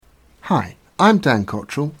Hi, I'm Dan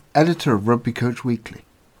Cottrell, editor of Rugby Coach Weekly.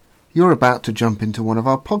 You're about to jump into one of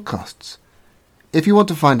our podcasts. If you want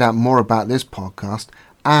to find out more about this podcast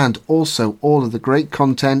and also all of the great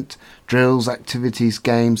content, drills, activities,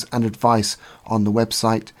 games and advice on the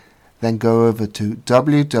website, then go over to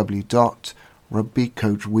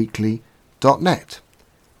www.rugbycoachweekly.net.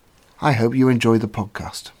 I hope you enjoy the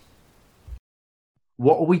podcast.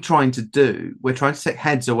 What are we trying to do? We're trying to take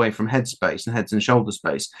heads away from head space and heads and shoulder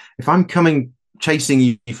space. If I'm chasing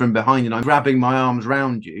you from behind and I'm grabbing my arms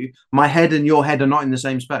round you, my head and your head are not in the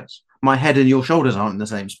same space. My head and your shoulders aren't in the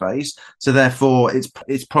same space. So therefore,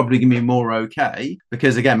 it's probably going to be more okay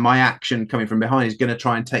because, again, my action coming from behind is going to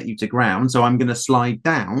try and take you to ground. So I'm going to slide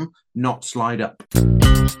down, not slide up.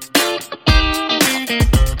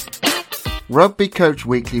 Rugby Coach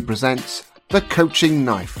Weekly presents The Coaching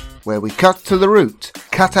Knife, where we cut to the root,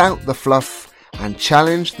 cut out the fluff, and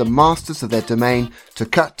challenge the masters of their domain to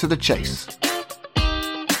cut to the chase.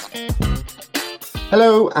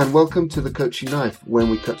 Hello and welcome to The Coaching Knife,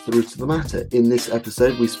 when we cut to the root of the matter. In this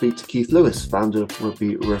episode, we speak to Keith Lewis, founder of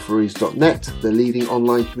RugbyReferees.net, the leading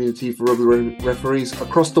online community for rugby referees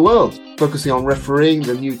across the world. Focusing on refereeing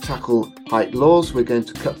the new tackle height laws, we're going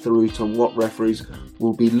to cut the root on what referees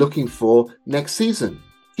will be looking for next season.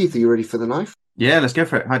 Keith, are you ready for the knife? Yeah, let's go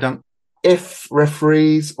for it. Hi, Dan. If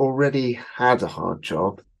referees already had a hard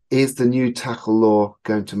job, is the new tackle law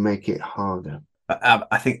going to make it harder?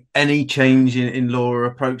 I think any change in law or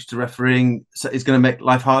approach to refereeing is going to make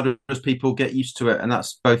life harder as people get used to it. And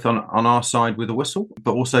that's both on our side with a whistle,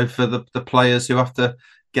 but also for the players who have to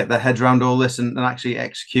get their heads around all this and actually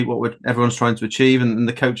execute what everyone's trying to achieve, and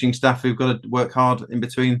the coaching staff who've got to work hard in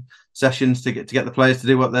between sessions to get the players to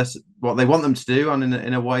do what they want them to do, and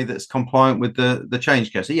in a way that's compliant with the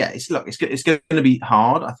change code. So yeah, it's going to be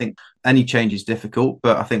hard. I think any change is difficult,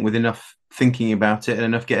 but I think with enough thinking about it and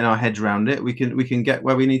enough getting our heads around it, we can get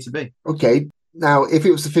where we need to be. Okay. Now, if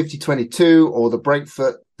it was the 50-22 or the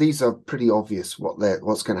breakfoot, these are pretty obvious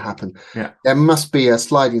what's going to happen. Yeah. There must be a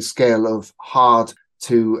sliding scale of hard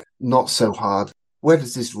to not so hard. Where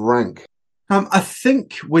does this rank? I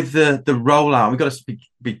think with the rollout, we've got to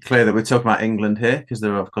be clear that we're talking about England here, because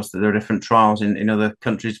there are different trials in other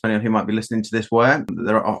countries, depending on who might be listening to this, where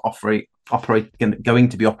they're going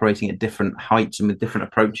to be operating at different heights and with different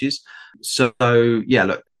approaches. So yeah,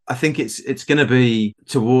 look, I think it's going to be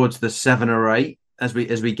towards the 7 or 8 as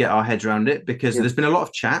we get our heads around it, because there's been a lot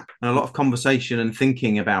of chat and a lot of conversation and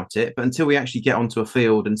thinking about it, but until we actually get onto a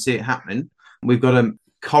field and see it happening, we've got to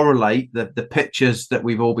correlate the pictures that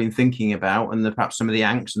we've all been thinking about and perhaps some of the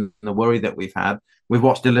angst and the worry that we've had with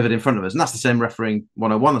what's delivered in front of us. And that's the same refereeing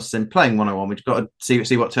 101, that's the same playing 101. We've got to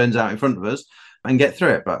see what turns out in front of us and get through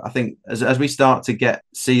it. But I think as we start to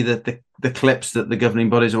see the clips that the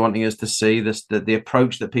governing bodies are wanting us to see, the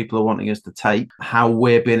approach that people are wanting us to take, how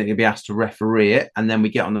we're being able to be asked to referee it, and then we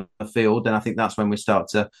get on the field, then I think that's when we start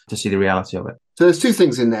to see the reality of it. So there's two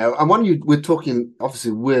things in there. And one, we're talking,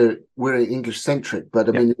 obviously we're English-centric, but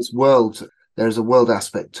I mean, this world, there's a world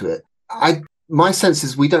aspect to it. My sense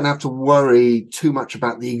is we don't have to worry too much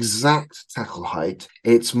about the exact tackle height.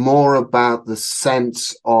 It's more about the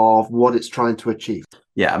sense of what it's trying to achieve.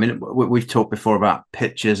 Yeah, I mean, we've talked before about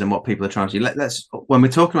pitches and what people are trying to do. When we're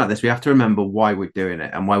talking about this, we have to remember why we're doing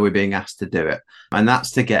it and why we're being asked to do it. And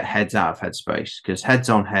that's to get heads out of headspace, because heads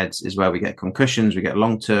on heads is where we get concussions, we get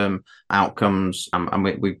long-term outcomes, and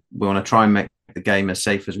we want to try and make the game as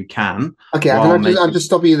safe as we can. Okay, I'm just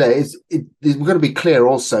stopping you there. We're going to be clear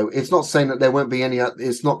also. It's not saying that there won't be any,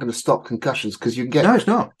 it's not going to stop concussions, because you can get it's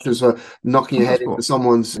not. Concussions for knocking your head into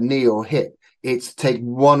someone's knee or hip. It's to take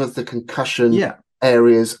one of the concussion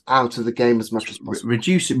areas out of the game as much as possible.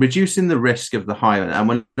 Reducing the risk of the high. And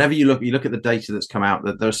whenever you look at the data that's come out,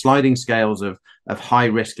 that there are sliding scales of high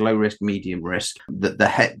risk, low risk, medium risk. The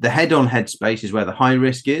head on head space is where the high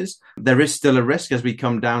risk is. There is still a risk as we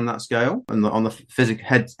come down that scale, and on the physical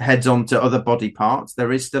heads on to other body parts,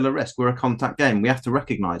 there is still a risk. We're a contact game. We have to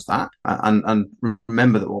recognise that and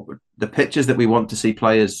remember that the pictures that we want to see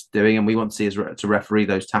players doing, and we want to see to referee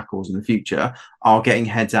those tackles in the future, are getting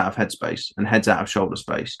heads out of headspace and heads out of shoulder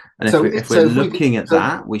space. And if we're looking at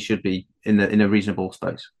that, we should be in a reasonable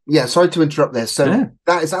space. Yeah, sorry to interrupt there. So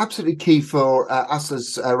that is absolutely key for us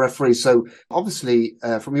as referees. So obviously,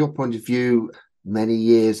 from your point of view, many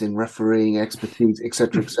years in refereeing, expertise,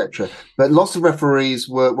 etc., etc. But lots of referees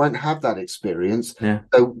won't have that experience. Yeah.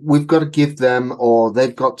 So we've got to give them, or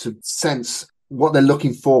they've got to sense what they're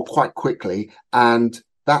looking for quite quickly, and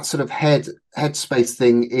that sort of headspace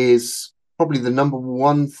thing is probably the number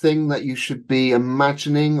one thing that you should be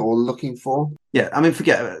imagining or looking for? Yeah, I mean,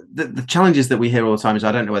 forget the challenges that we hear all the time is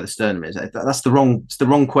I don't know where the sternum is. That's it's the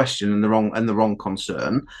wrong question and the wrong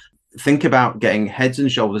concern. Think about getting heads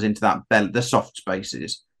and shoulders into that belly, the soft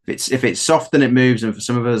spaces. If it's soft, then it moves, and for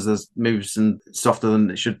some of us, there's moves and softer than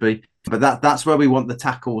it should be. But that's where we want the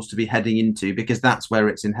tackles to be heading into, because that's where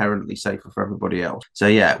it's inherently safer for everybody else. So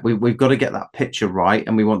yeah, we've got to get that picture right,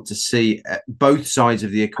 and we want to see both sides of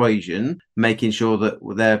the equation, making sure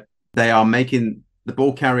that they are making the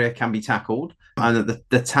ball carrier can be tackled, and that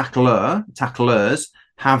the tacklers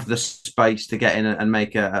have the space to get in and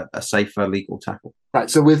make a safer legal tackle. Right.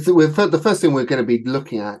 So with the first thing we're going to be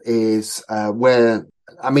looking at is where.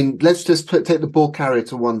 I mean, let's just take the ball carrier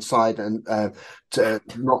to one side and to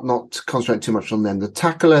not concentrate too much on them. The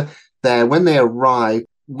tackler there, when they arrive,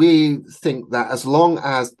 we think that as long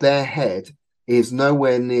as their head is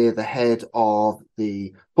nowhere near the head of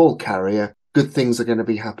the ball carrier, good things are going to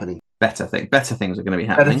be happening. Better things are going to be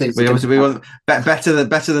happening. We want better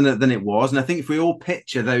than it was. And I think if we all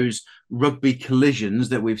picture those rugby collisions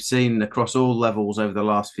that we've seen across all levels over the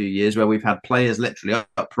last few years, where we've had players literally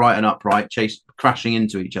upright crashing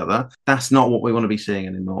into each other, that's not what we want to be seeing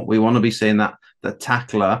anymore. We want to be seeing that the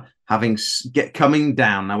tackler coming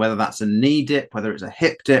down. Now, whether that's a knee dip, whether it's a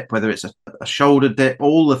hip dip, whether it's a shoulder dip,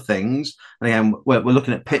 all the things. And again, we're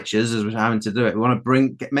looking at pictures as we're having to do it. We want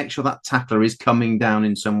to make sure that tackler is coming down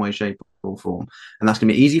in some way, shape, or form. And that's going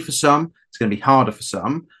to be easy for some. It's going to be harder for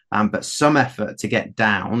some. But some effort to get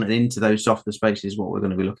down and into those softer spaces is what we're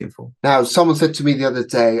going to be looking for. Now, someone said to me the other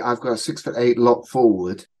day, I've got a 6'8" lock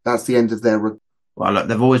forward. That's the end of their. Well, look,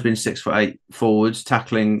 they've always been 6'8" forwards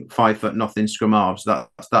tackling 5' nothing scrum halves.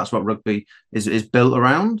 That's what rugby is built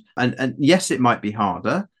around. And yes, it might be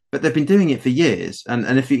harder, but they've been doing it for years.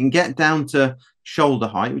 And if you can get down to shoulder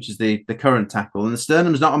height, which is the current tackle, and the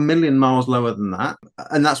sternum's not a million miles lower than that,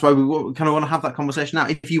 and that's why we kind of want to have that conversation now.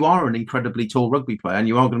 If you are an incredibly tall rugby player and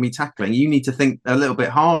you are going to be tackling, you need to think a little bit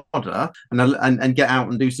harder and get out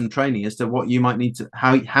and do some training as to what you might need to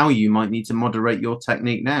how you might need to moderate your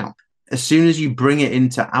technique now. As soon as you bring it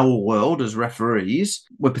into our world as referees,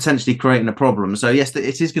 we're potentially creating a problem. So yes,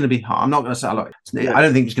 it is going to be hard. I'm not going to say, I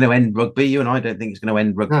don't think it's going to end rugby. You and I don't think it's going to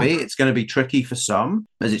end rugby. It's going to be tricky for some,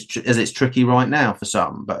 as it's tricky right now for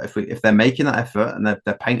some. But if they're making that effort and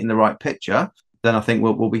they're painting the right picture, then I think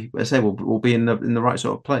we'll be in the right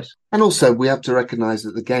sort of place. And also, we have to recognise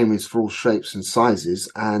that the game is for all shapes and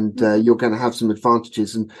sizes, and you're going to have some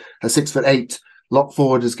advantages. And a 6'8" lock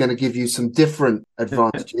forward is going to give you some different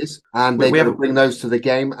advantages, and they're going to bring those to the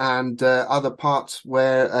game, and other parts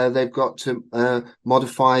where they've got to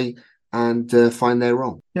modify and find their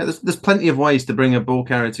wrong. Yeah, there's plenty of ways to bring a ball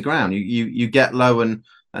carrier to ground. You get low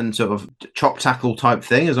and sort of chop tackle type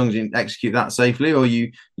thing, as long as you execute that safely, or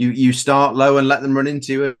you start low and let them run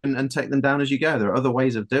into you and take them down as you go. There are other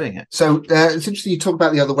ways of doing it. So it's interesting you talk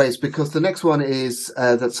about the other ways, because the next one is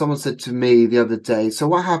that someone said to me the other day, so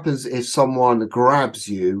what happens if someone grabs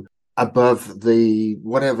you above the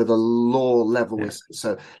whatever the law level is?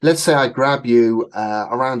 So let's say I grab you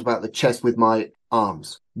around about the chest with my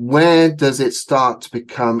arms. Where does it start to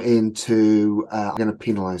become into I'm going to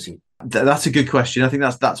penalise you? That's a good question. I think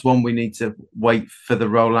that's one we need to wait for the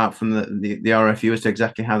rollout from the RFU as to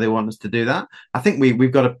exactly how they want us to do that. I think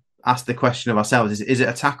we've got to ask the question of ourselves: is it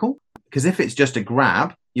a tackle? Because if it's just a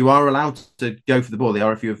grab, you are allowed to go for the ball. The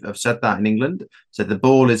RFU have said that in England. So the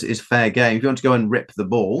ball is fair game. If you want to go and rip the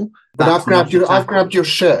ball, but I've grabbed your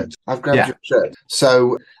shirt. Your shirt.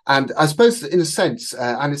 So, and I suppose in a sense,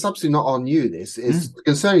 and it's absolutely not on you. The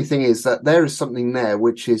concerning thing is that there is something there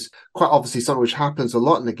which is quite obviously something which happens a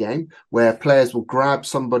lot in the game, where players will grab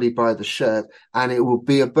somebody by the shirt and it will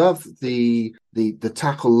be above the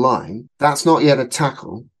tackle line. That's not yet a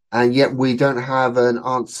tackle. And yet we don't have an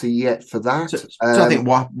answer yet for that. So I think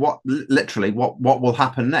what will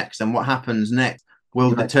happen next, and what happens next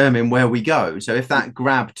will determine where we go. So if that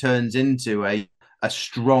grab turns into a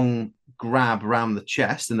strong grab around the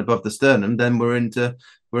chest and above the sternum, then we're into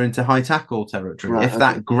high tackle territory. Right, if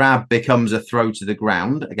that grab becomes a throw to the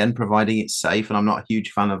ground, again providing it's safe, and I'm not a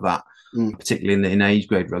huge fan of that. Particularly in age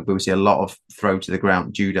grade rugby, we see a lot of throw to the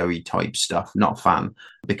ground judo-y type stuff. Not a fan,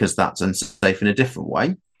 because that's unsafe in a different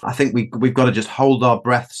way. I think we've got to just hold our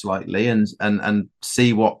breath slightly and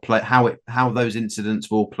see how those incidents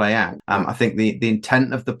will play out. I think the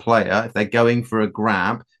intent of the player, if they're going for a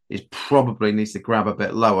grab, is probably needs to grab a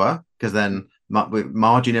bit lower, because then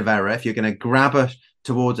margin of error. If you're going to grab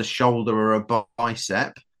towards a shoulder or a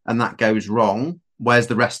bicep and that goes wrong, where's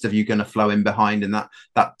the rest of you going to flow in behind? And that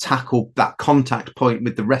tackle, that contact point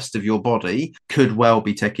with the rest of your body could well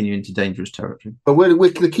be taking you into dangerous territory. But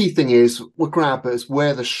the key thing is, with grabbers,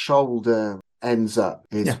 where the shoulder ends up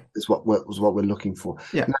is what we're looking for.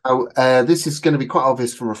 Yeah. Now, this is going to be quite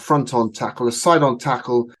obvious from a front-on tackle. A side-on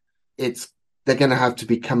tackle, they're going to have to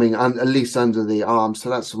be coming at least under the arm,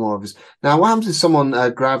 so that's more obvious. Now, what happens if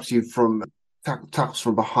someone grabs you from tackles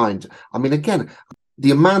from behind? I mean, again,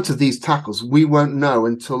 the amount of these tackles we won't know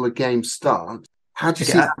until the game starts. How do you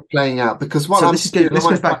see that playing out? Because this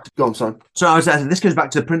goes back to, go on, sorry. So I was asking, this goes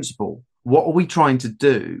back to the principle. What are we trying to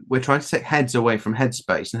do? We're trying to take heads away from head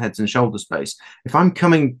space and heads and shoulder space. If I'm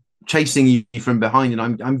chasing you from behind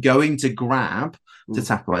and I'm going to grab to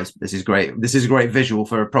tackle. This is great. This is a great visual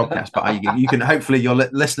for a podcast, but you can hopefully your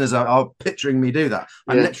listeners are picturing me do that.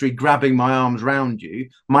 I'm literally grabbing my arms around you.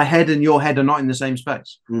 My head and your head are not in the same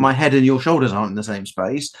space. My head and your shoulders aren't in the same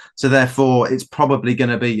space. So therefore, it's probably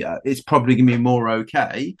going to be more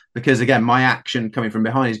okay, because again, my action coming from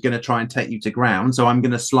behind is going to try and take you to ground. So I'm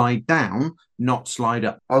going to slide down, not slide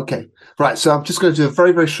up. Okay, right. So I'm just going to do a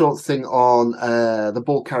very, very short thing on the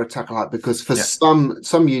ball carrier tackle height, because for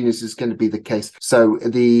some units it's going to be the case. So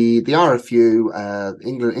the RFU,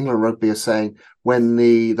 England Rugby are saying when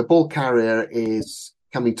the ball carrier is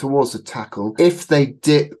coming towards the tackle, if they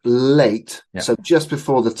dip late, so just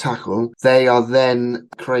before the tackle, they are then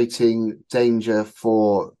creating danger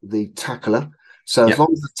for the tackler. So as long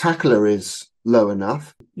as the tackler is low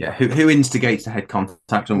enough. Yeah, who instigates the head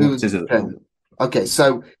contact and what is it? Okay,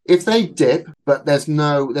 so if they dip, but there's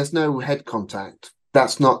no head contact,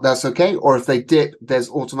 that's okay. Or if they dip, there's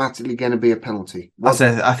automatically going to be a penalty.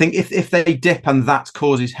 I think if they dip and that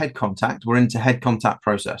causes head contact, we're into head contact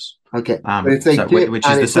process. Okay, but if they dip, which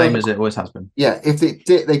is the same as it always has been. Yeah, if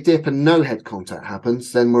they dip and no head contact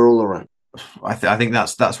happens, then we're all right. I think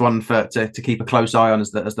that's one to keep a close eye on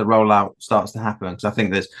as the rollout starts to happen, because I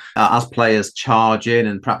think there's as players charge in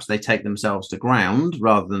and perhaps they take themselves to ground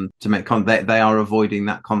rather than to make contact, they are avoiding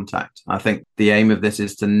that contact. I think the aim of this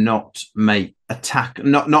is to not make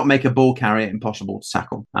not make a ball carrier impossible to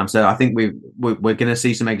tackle. So I think we're going to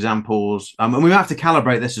see some examples, and we might have to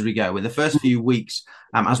calibrate this as we go. In the first few weeks,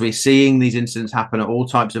 as we're seeing these incidents happen at all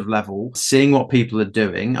types of levels, seeing what people are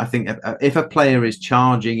doing, I think if a player is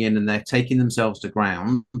charging in and they're taking themselves to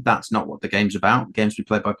ground, that's not what the game's about. Games be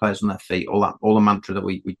played by players on their feet. All the mantra that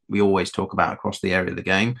we always talk about across the area of the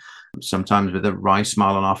game. Sometimes with a wry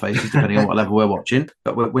smile on our faces, depending on what level we're watching.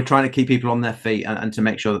 But we're trying to keep people on their feet and to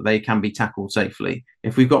make sure that they can be tackled safely.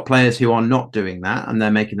 If we've got players who are not doing that and they're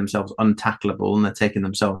making themselves untackleable and they're taking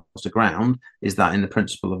themselves to ground, is that in the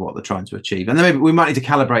principle of what they're trying to achieve? And then maybe we might need to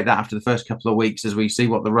calibrate that after the first couple of weeks as we see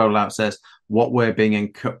what the rollout says, how we're being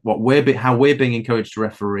encouraged to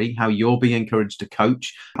referee, how you're being encouraged to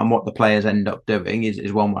coach, and what the players end up doing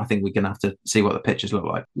is one where I think we're going to have to see what the pitches look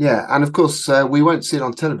like. Yeah, and of course we won't see it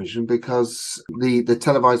on television because the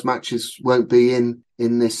televised matches won't be in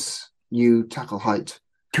this new tackle height.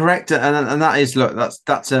 Correct, and that is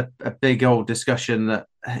that's a big old discussion that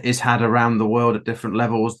is had around the world at different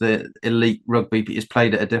levels. The elite rugby is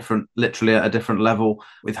played literally at a different level,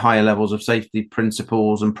 with higher levels of safety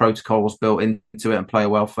principles and protocols built into it and player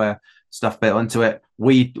welfare stuff built into it.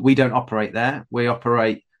 We don't operate there. We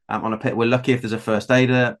operate on a pit. We're lucky if there's a first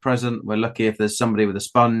aider present. We're lucky if there's somebody with a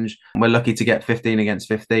sponge. We're lucky to get 15 against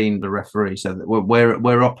 15, the referee. So that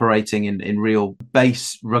we're operating in real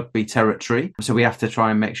base rugby territory. So we have to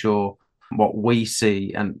try and make sure what we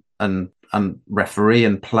see and referee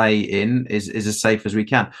and play in is as safe as we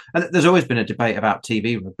can. And there's always been a debate about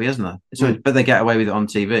TV rugby, isn't there? So, but they get away with it on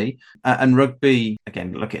TV. And rugby,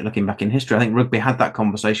 again, looking back in history, I think rugby had that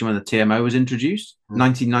conversation when the TMO was introduced,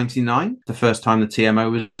 1999, the first time the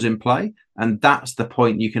TMO was in play. And that's the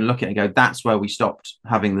point you can look at and go, that's where we stopped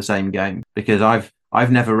having the same game. Because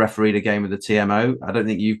I've never refereed a game with a TMO. I don't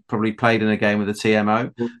think you've probably played in a game with a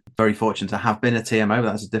TMO. Very fortunate to have been a TMO,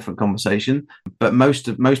 but that's a different conversation. But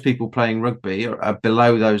most people playing rugby are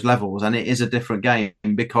below those levels, and it is a different game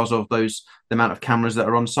because of the amount of cameras that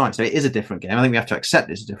are on site. So it is a different game. I think we have to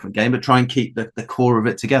accept it's a different game, but try and keep the core of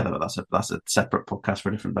it together. But that's a separate podcast for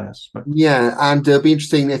a different day. Yeah, and it'll be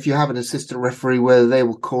interesting if you have an assistant referee whether they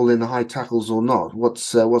will call in the high tackles or not.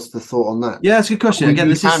 What's the thought on that? Yeah, that's a good question.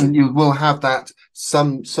 Again, you will have that.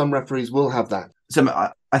 Some referees will have that. So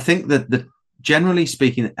I think that generally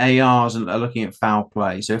speaking, ARs are looking at foul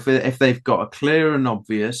play. So if they've got a clear and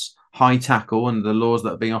obvious high tackle and the laws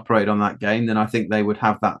that are being operated on that game, then I think they would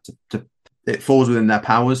have that it falls within their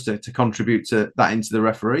powers to contribute to that into the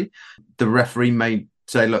referee. The referee may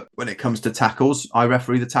say, look, when it comes to tackles, I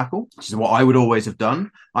referee the tackle, which is what I would always have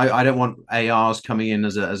done. I don't want ARs coming in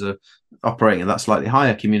as a operating at that slightly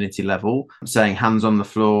higher community level, saying hands on the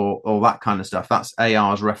floor, all that kind of stuff. That's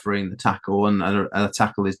ARs refereeing the tackle, and a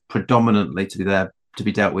tackle is predominantly to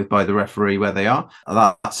be dealt with by the referee where they are.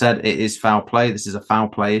 That said, it is foul play. This is a foul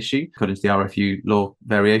play issue according to the RFU law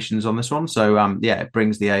variations on this one. So it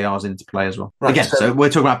brings the ARs into play as well. Right, again, so we're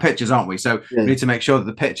talking about pictures, aren't we? So we need to make sure that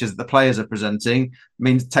the pictures that the players are presenting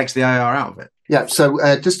takes the AR out of it. Yeah, so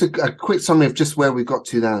just a quick summary of just where we got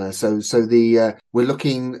to now. So we're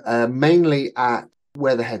looking mainly at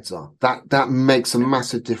where the heads are. That makes a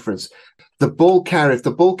massive difference. If the ball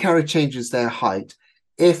carrier changes their height,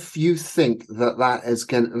 if you think that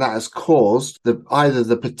has caused either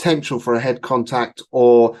the potential for a head contact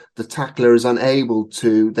or the tackler is unable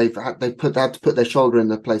to, they've had to put their shoulder in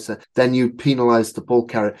the place, then you penalise the ball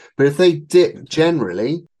carrier. But if they dip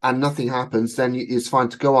generally and nothing happens, then it's fine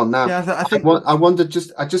to go on. Now, I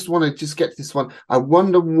just want to get this one. I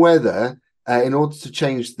wonder whether, in order to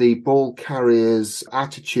change the ball carrier's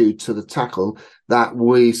attitude to the tackle, that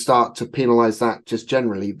we start to penalise that just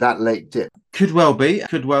generally, that late dip. Could well be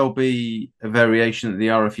a variation that the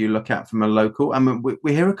RFU look at from a local. I mean,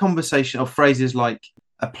 we hear a conversation of phrases like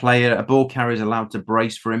a ball carrier is allowed to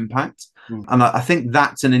brace for impact. And I think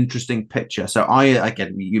that's an interesting picture. So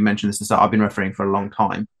again, you mentioned this at the start, I've been refereeing for a long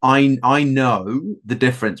time. I know the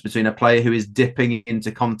difference between a player who is dipping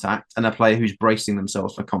into contact and a player who's bracing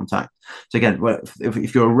themselves for contact. So again,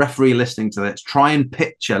 if you're a referee listening to this, try and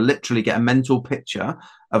literally get a mental picture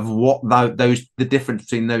of what the difference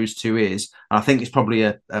between those two is. And I think it's probably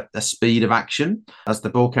a speed of action. As the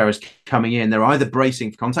ball carrier is coming in, they're either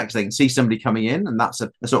bracing for contact because they can see somebody coming in, and that's a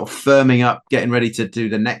sort of firming up, getting ready to do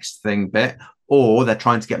the next thing bit, or they're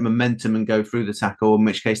trying to get momentum and go through the tackle, in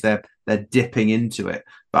which case they're dipping into it.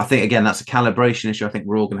 But I think, again, that's a calibration issue I think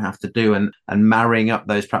we're all going to have to do, and marrying up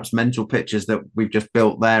those perhaps mental pictures that we've just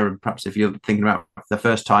built there, and perhaps if you're thinking about the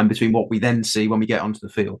first time, between what we then see when we get onto the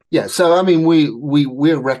field. Yeah, so I mean,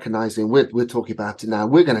 we're recognising, we're talking about it now.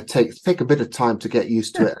 We're going to take a bit of time to get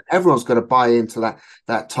used to it. Everyone's got to buy into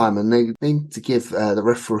that time, and they need to give the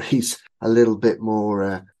referees a little bit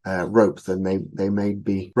more rope than they may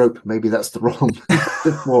be. Rope, maybe that's the wrong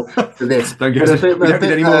for this. Don't give us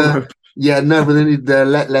any more rope. Yeah, no, but they need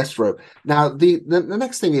less rope. Now, the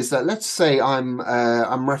next thing is that, let's say I'm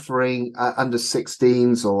refereeing under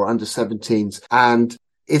 16s or under 17s, and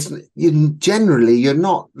you're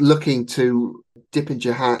not looking to dip into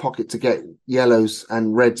your pocket to get yellows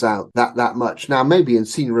and reds out that much. Now, maybe in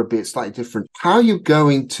senior rugby it's slightly different. How are you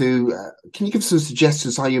going to? Can you give some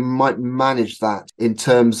suggestions how you might manage that in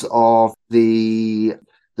terms of the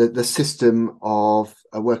system of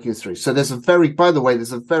working through? So there's a very good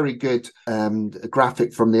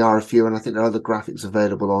graphic from the RFU, and I think there are other graphics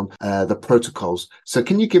available on the protocols. So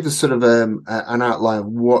can you give us sort of an outline of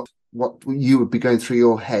what you would be going through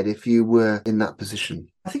your head if you were in that position?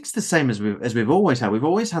 I think it's the same as we've always had. We've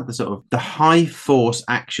always had the sort of the high force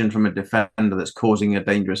action from a defender that's causing a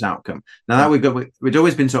dangerous outcome. Now that we'd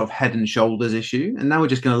always been sort of head and shoulders issue, and now we're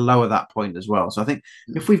just going to lower that point as well. So I think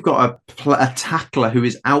if we've got a tackler who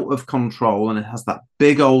is out of control and it has that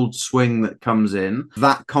big old swing that comes in,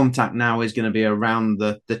 that contact now is going to be around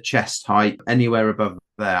the chest height, anywhere above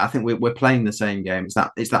there. I think we're playing the same game.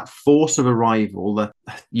 It's that force of arrival,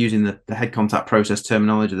 using the head contact process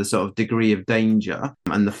terminology, the sort of degree of danger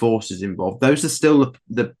and the forces involved. Those are still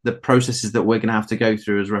the processes that we're going to have to go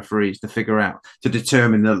through as referees to figure out, to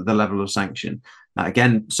determine the level of sanction. Now,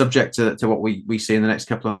 again, subject to what we see in the next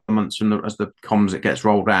couple of months as the comms it gets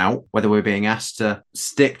rolled out, whether we're being asked to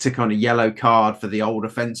stick to kind of yellow card for the old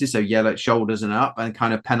offences, so yellow shoulders and up, and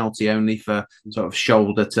kind of penalty only for sort of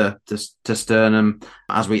shoulder to sternum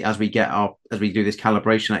as we do this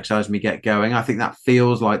calibration exercise and we get going. I think that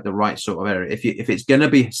feels like the right sort of area. If it's going to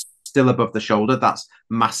be still above the shoulder, that's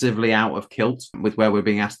massively out of kilt with where we're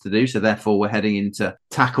being asked to do. So therefore we're heading into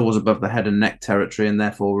tackles above the head and neck territory, and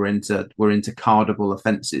therefore we're into cardable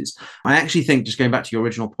offences. I actually think, just going back to your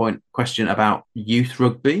original question about youth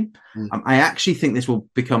rugby, I actually think this will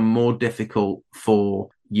become more difficult for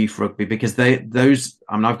youth rugby, because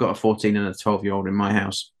I've got a 14 and a 12-year-old in my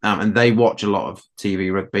house, and they watch a lot of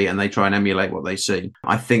TV rugby and they try and emulate what they see.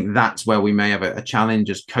 I think that's where we may have a challenge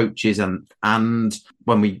as coaches, and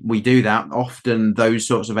when we do that, often those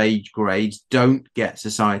sorts of age grades don't get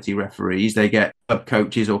society referees. They get club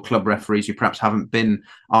coaches or club referees who perhaps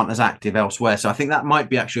aren't as active elsewhere. So I think that might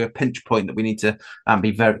be actually a pinch point that we need to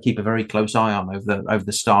keep a very close eye on over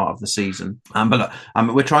the start of the season. But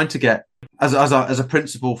look, we're trying to get, as a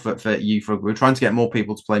principle for youth rugby, we're trying to get more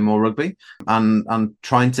people to play more rugby, and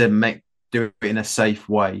trying to make do it in a safe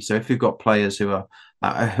way. So if you've got players who are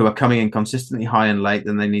coming in consistently high and late,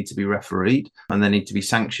 then they need to be refereed and they need to be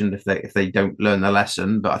sanctioned if they don't learn the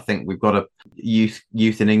lesson. But I think we've got a youth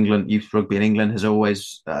in England, youth rugby in England has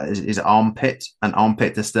always is armpit, and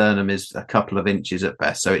armpit to sternum is a couple of inches at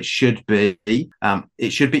best. So it should be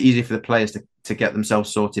easy for the players to get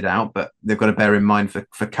themselves sorted out, but they've got to bear in mind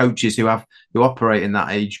for coaches who operate in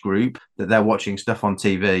that age group that they're watching stuff on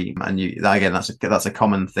TV, and again that's a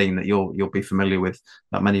common theme that you'll be familiar with,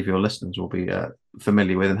 that many of your listeners will be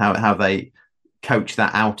familiar with, and how they coach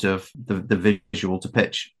that out of the visual to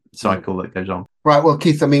pitch cycle that goes on. Right. Well,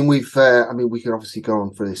 Keith, I mean, we could obviously go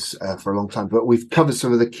on for this for a long time, but we've covered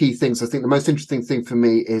some of the key things. I think the most interesting thing for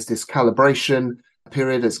me is this calibration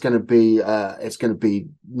period. It's going to be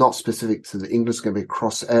not specific to the English. It's going to be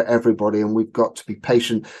across everybody, and we've got to be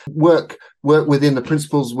patient. Work within the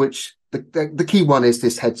principles, which the key one is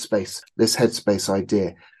this headspace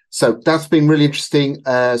idea. So that's been really interesting.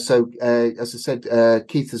 As I said,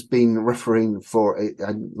 Keith has been refereeing for.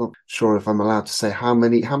 I'm not sure if I'm allowed to say how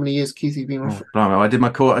many years, Keith, you've been refereeing. I did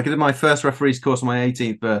my first referees course on my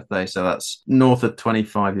 18th birthday, so that's north of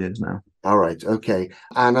 25 years now. All right. Okay.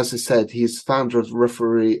 And as I said, he's founder of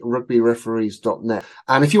rugbyreferees.net.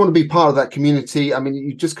 And if you want to be part of that community, I mean,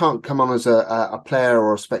 you just can't come on as a player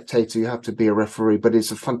or a spectator. You have to be a referee, but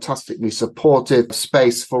it's a fantastically supportive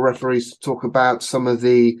space for referees to talk about some of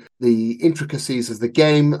the intricacies of the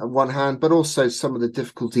game on one hand, but also some of the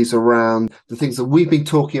difficulties around the things that we've been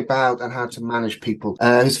talking about and how to manage people.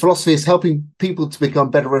 His philosophy is helping people to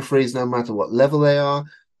become better referees no matter what level they are.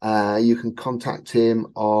 You can contact him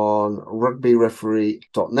on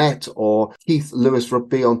rugbyreferee.net or Keith Lewis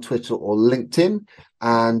Rugby on Twitter or LinkedIn.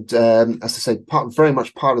 And as I say, very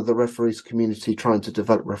much part of the referees community trying to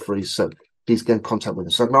develop referees. So please get in contact with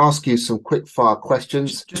him. So I'm going to ask you some quick fire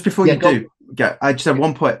questions. Just before you do, I just have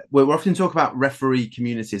one point. We often talk about referee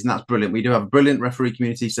communities, and that's brilliant. We do have a brilliant referee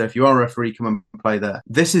community. So if you are a referee, come and play there.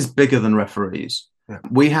 This is bigger than referees. Yeah.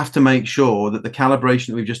 We have to make sure that the calibration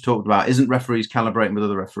that we've just talked about isn't referees calibrating with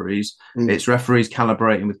other referees. It's referees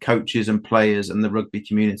calibrating with coaches and players and the rugby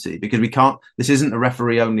community, because this isn't a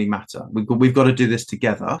referee only matter. We've got to do this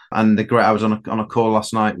together. And I was on a call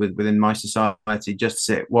last night within my society just to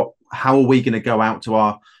say, how are we going to go out to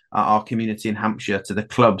our community in Hampshire, to the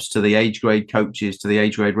clubs, to the age grade coaches, to the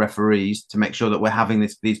age grade referees, to make sure that we're having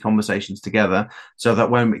these conversations together, so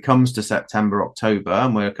that when it comes to September, October,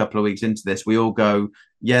 and we're a couple of weeks into this, we all go,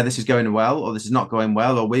 yeah, this is going well, or this is not going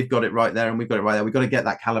well, or we've got it right there and we've got it right there. We've got to get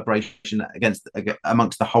that calibration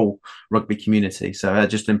amongst the whole rugby community. So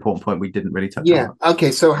just an important point we didn't really touch on. Yeah.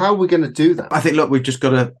 Okay. So how are we going to do that? I think, look, we've just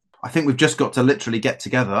got to literally get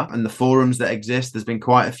together, and the forums that exist. There's been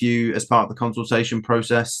quite a few as part of the consultation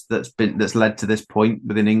process that's led to this point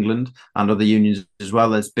within England and other unions as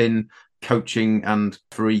well. There's been coaching and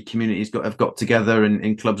free communities have got together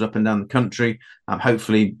in clubs up and down the country.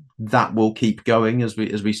 Hopefully that will keep going as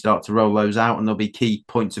we start to roll those out, and there'll be key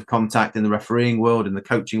points of contact in the refereeing world, in the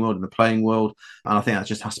coaching world, in the playing world. And I think that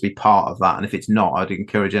just has to be part of that. And if it's not, I'd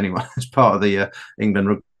encourage anyone as part of the England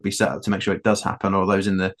rugby setup to make sure it does happen, or those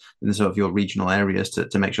in the sort of your regional areas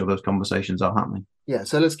to make sure those conversations are happening. Yeah,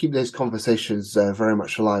 so let's keep those conversations very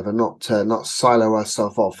much alive and not silo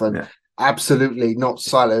ourselves off, and absolutely not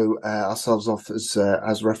silo ourselves off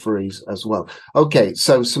as referees as well. Okay,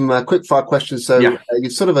 so some quick fire questions. So you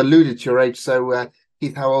sort of alluded to your age. So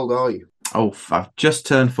Keith, how old are you? Oh, I've just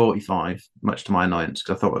turned 45, much to my annoyance,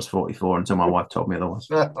 because I thought I was 44 until my wife told me otherwise.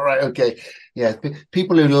 All right, okay. Yeah,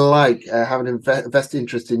 people who like have an vested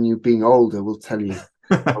interest in you being older will tell you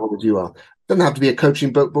how old you are. Doesn't have to be a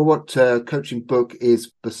coaching book, but what coaching book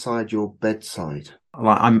is beside your bedside?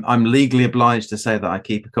 I'm legally obliged to say that I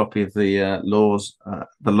keep a copy of the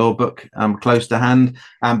law book close to hand.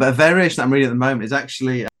 But a variation that I'm reading at the moment is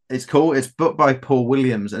actually it's book by Paul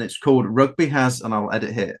Williams, and it's called Rugby Has, and I'll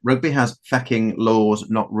edit here, Rugby Has Fecking Laws,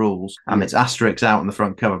 Not Rules. It's asterisks out on the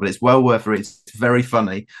front cover, but it's well worth it. It's very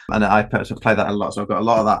funny, and I personally play that a lot, so I've got a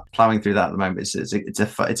lot of that plowing through that at the moment.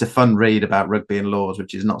 It's a fun read about rugby and laws,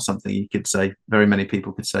 which is not something you could say very many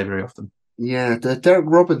people could say very often. Yeah, Derek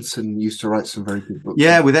Robinson used to write some very good books.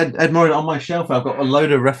 Yeah, with Ed Morris on my shelf. I've got a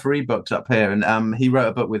load of referee books up here, and he wrote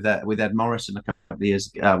a book with Ed Morrison a couple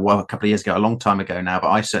couple of years, a long time ago now, but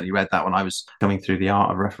I certainly read that when I was coming through the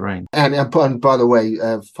art of refereeing. And by the way,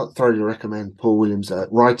 thoroughly recommend Paul Williams'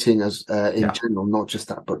 writing as in general, not just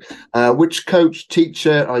that book. Which coach,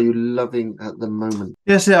 teacher are you loving at the moment?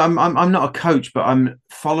 Yes, I'm not a coach, but I'm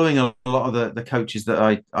following a lot of the coaches that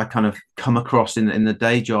I kind of come across in the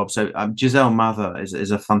day job. So Giselle Mather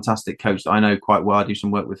is a fantastic coach that I know quite well. I do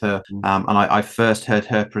some work with her. And I first heard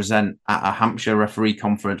her present at a Hampshire referee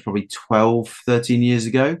conference probably 12, 13 years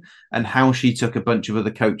ago, and how she took a bunch of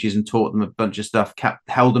other coaches and taught them a bunch of stuff,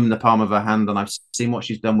 held them in the palm of her hand. And I've seen what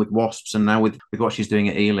she's done with Wasps and now with what she's doing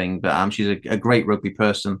at Ealing. But she's a great rugby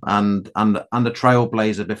person and a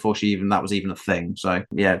trailblazer before that was even a thing. So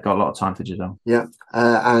yeah, got a lot of time for Giselle. Yeah,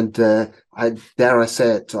 and I dare I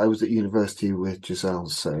say it, I was at university with Giselle,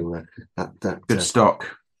 so that good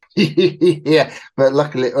stock. Yeah, but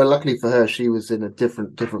luckily for her, she was in a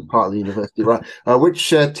different part of the university, right?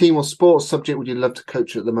 Which team or sports subject would you love to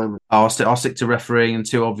coach at the moment? I'll stick to refereeing and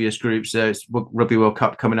two obvious groups. It's Rugby World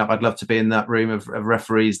Cup coming up. I'd love to be in that room of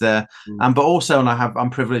referees there, but also, and I'm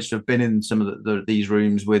privileged to have been in some of these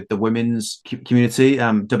rooms with the women's community.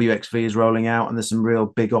 WXV is rolling out, and there's some real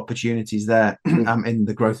big opportunities there in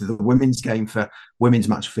the growth of the women's game for women's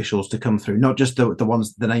match officials to come through. Not just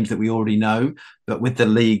the names that we already know, but with the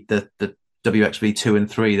league, the WXV 2 and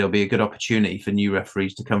 3, there'll be a good opportunity for new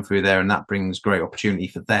referees to come through there, and that brings great opportunity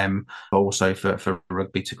for them, but also for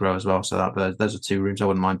rugby to grow as well. So those are two rooms I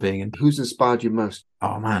wouldn't mind being in. Who's inspired you most?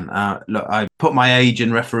 Oh man, look, I put my age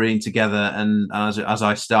in refereeing together, and as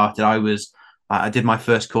I started, I did my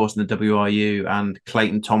first course in the WRU, and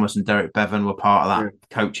Clayton Thomas and Derek Bevan were part of that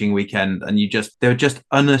coaching weekend, and they were just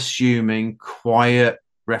unassuming, quiet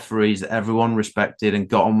referees that everyone respected and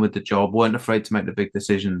got on with the job, weren't afraid to make the big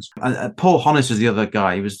decisions. And Paul Honnis was the other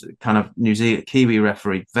guy. He was kind of New Zealand Kiwi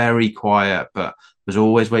referee, very quiet, but was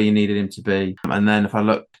always where you needed him to be. And then if I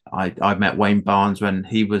look, I met Wayne Barnes when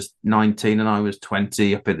he was 19 and I was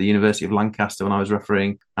 20 up at the University of Lancaster when I was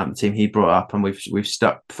refereeing the team he brought up, and we've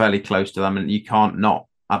stuck fairly close to them, and you can't not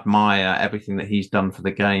admire everything that he's done for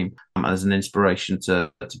the game as an inspiration to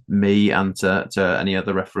me and to any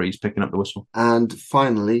other referees picking up the whistle. And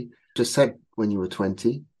finally, just said when you were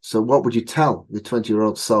 20, so what would you tell your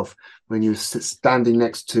 20-year-old self when you were standing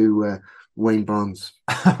next to Wayne Barnes?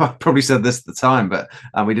 I probably said this at the time, but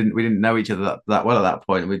we didn't know each other that well at that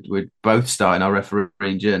point. We'd both started our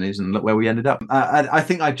refereeing journeys, and look where we ended up. I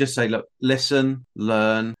think I'd just say, look, listen,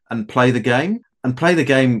 learn, and play the game. And play the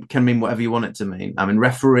game can mean whatever you want it to mean. I mean,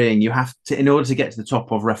 refereeing, you have to, in order to get to the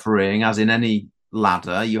top of refereeing, as in any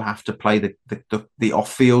ladder, you have to play the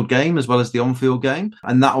off-field game as well as the on-field game.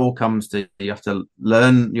 And that all comes to, you have to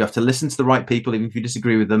learn, you have to listen to the right people, even if you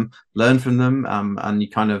disagree with them, learn from them. And you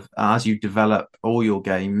kind of, as you develop all your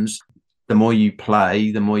games, the more you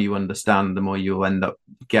play, the more you understand, the more you'll end up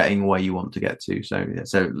getting where you want to get to.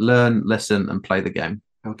 So learn, listen, and play the game.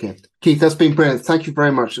 Okay. Keith, that's been brilliant. Thank you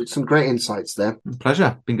very much. Some great insights there.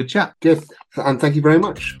 Pleasure. Been good chat. Good. And thank you very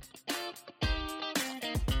much.